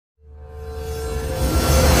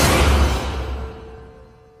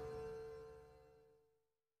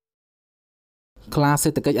ក្លាសេ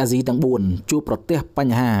ដ្ឋកិច្ចអាស៊ីទាំង4ជួបប្រទះប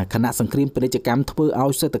ញ្ហាខណៈសង្គ្រាមពាណិជ្ជកម្មធ្វើឲ្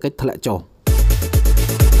យសេដ្ឋកិច្ចធ្លាក់ចុះ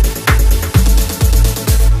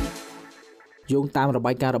យោងតាមរ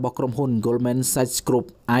បាយការណ៍របស់ក្រុមហ៊ុន Goldman Sachs Group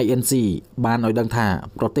Inc បានឲ្យដឹងថា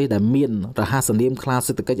ប្រទេសដែលមានរហស្សនាមក្លា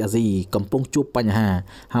សេដ្ឋកិច្ចអាស៊ីកំពុងជួបបញ្ហា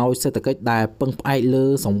ហើយសេដ្ឋកិច្ចដែលពឹងផ្អែកលើ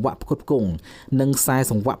សង្វាក់ផ្គត់ផ្គង់និងខ្សែ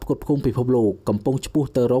សង្វាក់ផ្គត់ផ្គង់ពិភពលោកកំពុងឆ្ពោះ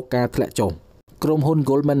ទៅរកការធ្លាក់ចុះក្រុមហ៊ុន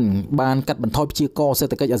Goldman បានកាត់បន្ថយព្យាករណ៍សេ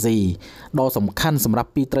ដ្ឋកិច្ចអាស៊ីដ៏សំខាន់សម្រាប់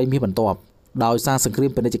ពីត្រីមាសបន្ទាប់ដោយសារសង្គ្រា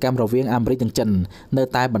មពាណិជ្ជកម្មរវាងអាមេរិកនិងចិននៅ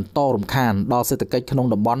តែបន្តរំខានដល់សេដ្ឋកិច្ចក្នុង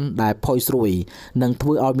តំបន់ដែលផុយស្រួយនិងធ្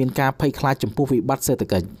វើឲ្យមានការភ័យខ្លាចចំពោះវិបត្តិសេដ្ឋ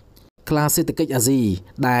កិច្ចក្លាសេដ្ឋកិច្ចអាស៊ី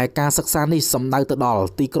ដែលការសិក្សានេះសំដៅទៅដល់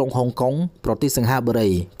ទីក្រុងហុងកុងប្រទេសសិង្ហបុរី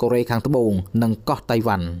កូរ៉េខាងត្បូងនិងកោះតៃ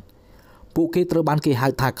វ៉ាន់ពួកគេត្រូវបានគេហៅ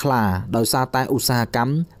ថាខ្លាដោយសារតែឧស្សាហកម្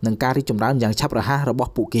មនិងការរីកចម្រើនយ៉ាងឆាប់រហ័សរប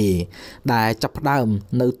ស់ពួកគេដែលចាប់ផ្ដើម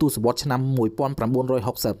នៅទសវត្សរ៍ឆ្នាំ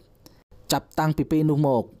1960ចាប់តាំងពីពេលនោះម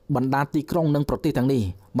កបណ្ដាទីក្រុងនិងប្រទេសទាំងនេះ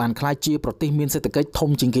បានក្លាយជាប្រទេសមានសេដ្ឋកិច្ចធំ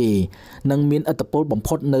ជាងគេនិងមានឥទ្ធិពលបំ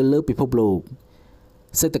ផុតនៅលើពិភពលោក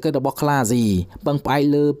សេដ្ឋកិច្ចរបស់ក្លាអាស៊ីពឹងផ្អែក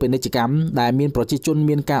លើពាណិជ្ជកម្មដែលមានប្រជាជន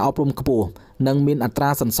មានការអប់រំខ្ពស់និងមានអត្រា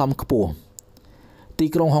សន្សំខ្ពស់ទី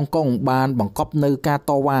ក្រុងហុងកុងបានបង្កប់នៅការ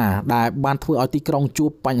តវ៉ាដែលបានធ្វើឲ្យទីក្រុងជួ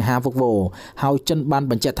បបញ្ហាវឹកវរហើយចិនបាន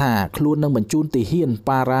បញ្ជាក់ថាខ្លួននឹងបញ្ជូនទាហាន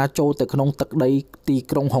ប៉ារ៉ាចូលទៅក្នុងទឹកដីទី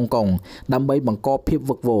ក្រុងហុងកុងដើម្បីបង្កភាព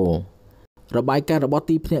វឹកវររបាយការណ៍របស់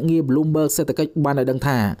ទីភ្នាក់ងារ Bloomberg សេដ្ឋកិច្ចបានឲ្យដឹង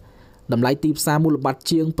ថាតម្លៃទីផ្សារមូលបត្រ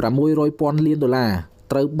ជាង$600,000 លាន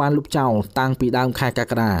ត្រូវបានលុបចោលតាំងពីដើមខែកក្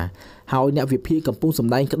កដាហើយអ្នកវិភាគកំពុងស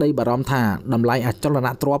ម្ដែងក្តីបារម្ភថាតម្លៃអចលន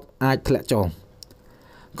ទ្រព្យអាចធ្លាក់ចុះ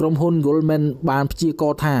ក្រុមហ៊ុន Goldman បានព្យាក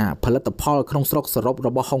រណ៍ថាផលិតផលក្នុងស្រុកសរុបរ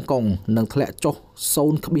បស់ហុងកុងនឹងធ្លាក់ចុះ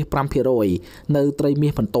 0.5% នៅត្រីមា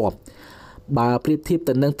សបន្ទាប់បើប្រៀបធៀប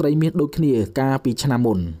ទៅនឹងត្រីមាសដូចគ្នាកាលពីឆ្នាំ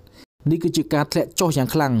មុននេះគឺជាការធ្លាក់ចុះយ៉ាង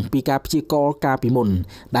ខ្លាំងពីការព្យាករណ៍កាលពីមុន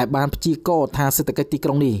ដែលបានព្យាករណ៍ថាសេដ្ឋកិច្ចទីក្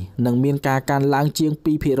រុងនេះនឹងមានការកើនឡើងជាង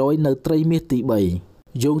 2% នៅត្រីមាសទី3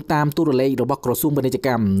យោងតាមតួលេខរបស់ក្រសួងពាណិជ្ជក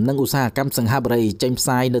ម្មនិងឧស្សាហកម្មសិង្ហបុរីចេញផ្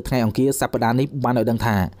សាយនៅថ្ងៃអង្គារសប្តាហ៍នេះបានឲ្យដឹង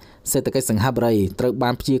ថាសេដ្ឋកិច្ចសិង្ហបុរីត្រូវបា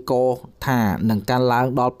នព្យាករណ៍ថានឹងកើនឡើង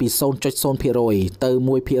ដល់ពី 0.0% ទៅ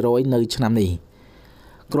 1% នៅឆ្នាំនេះ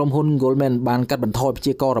ក្រុមហ៊ុន Goldman បានកាត់បន្ថយព្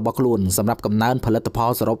យាករណ៍របស់ខ្លួនសម្រាប់កំណើនផលិតផ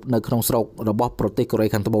លសរុបនៅក្នុងស្រុករបស់ប្រទេសកូរ៉េ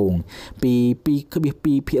ខាងត្បូងពី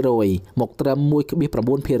 2.2% មកត្រឹម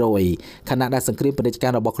 1.9% ខណៈដែលសង្គ្រាមពាណិជ្ជក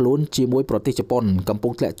ម្មរបស់ខ្លួនជាមួយប្រទេសជប៉ុនកំពុ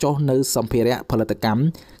ងធ្លាក់ចុះនៅសម្ភារៈផលិតកម្ម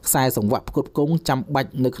ខ្សែសង្វាក់ផ្គត់ផ្គង់ចាំបា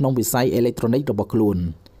ច់នៅក្នុងវិស័យអេឡិចត្រូនិករបស់ខ្លួន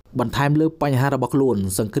បន្ថែមលើបញ្ហារបស់ខ្លួន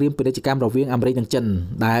សង្គ្រាមពាណិជ្ជកម្មរវាងអាមេរិកនិងចិន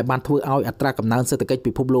ដែលបានធ្វើឲ្យអត្រាកំណើនសេដ្ឋកិច្ច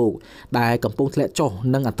ពិភពលោកដែលកំពុងធ្លាក់ចុះ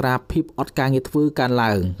និងអត្រាភាពអត់ការងារធ្វើកើន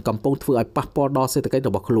ឡើងកំពុងធ្វើឲ្យប៉ះពាល់ដល់សេដ្ឋកិច្ច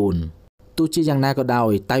របស់ខ្លួនទោះជាយ៉ាងណាក៏ដោ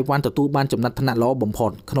យតៃវ៉ាន់ទទួលបានចំណាត់ថ្នាក់ល្អបំផុ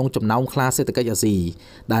តក្នុងចំណោមក្លាសេដ្ឋកិច្ចអាស៊ី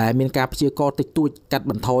ដែលមានការព្យាករណ៍តិចតួចកាត់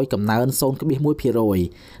បន្ថយកំណើន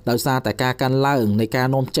 0.1% ដោយសារតែការកើនឡើងនៃការ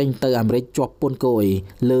នាំចេញទៅអាមេរិកជាប់ពន្ធគយ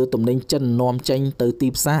លើទំនិញចិននាំចេញទៅទី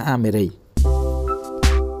ផ្សារអាមេរិក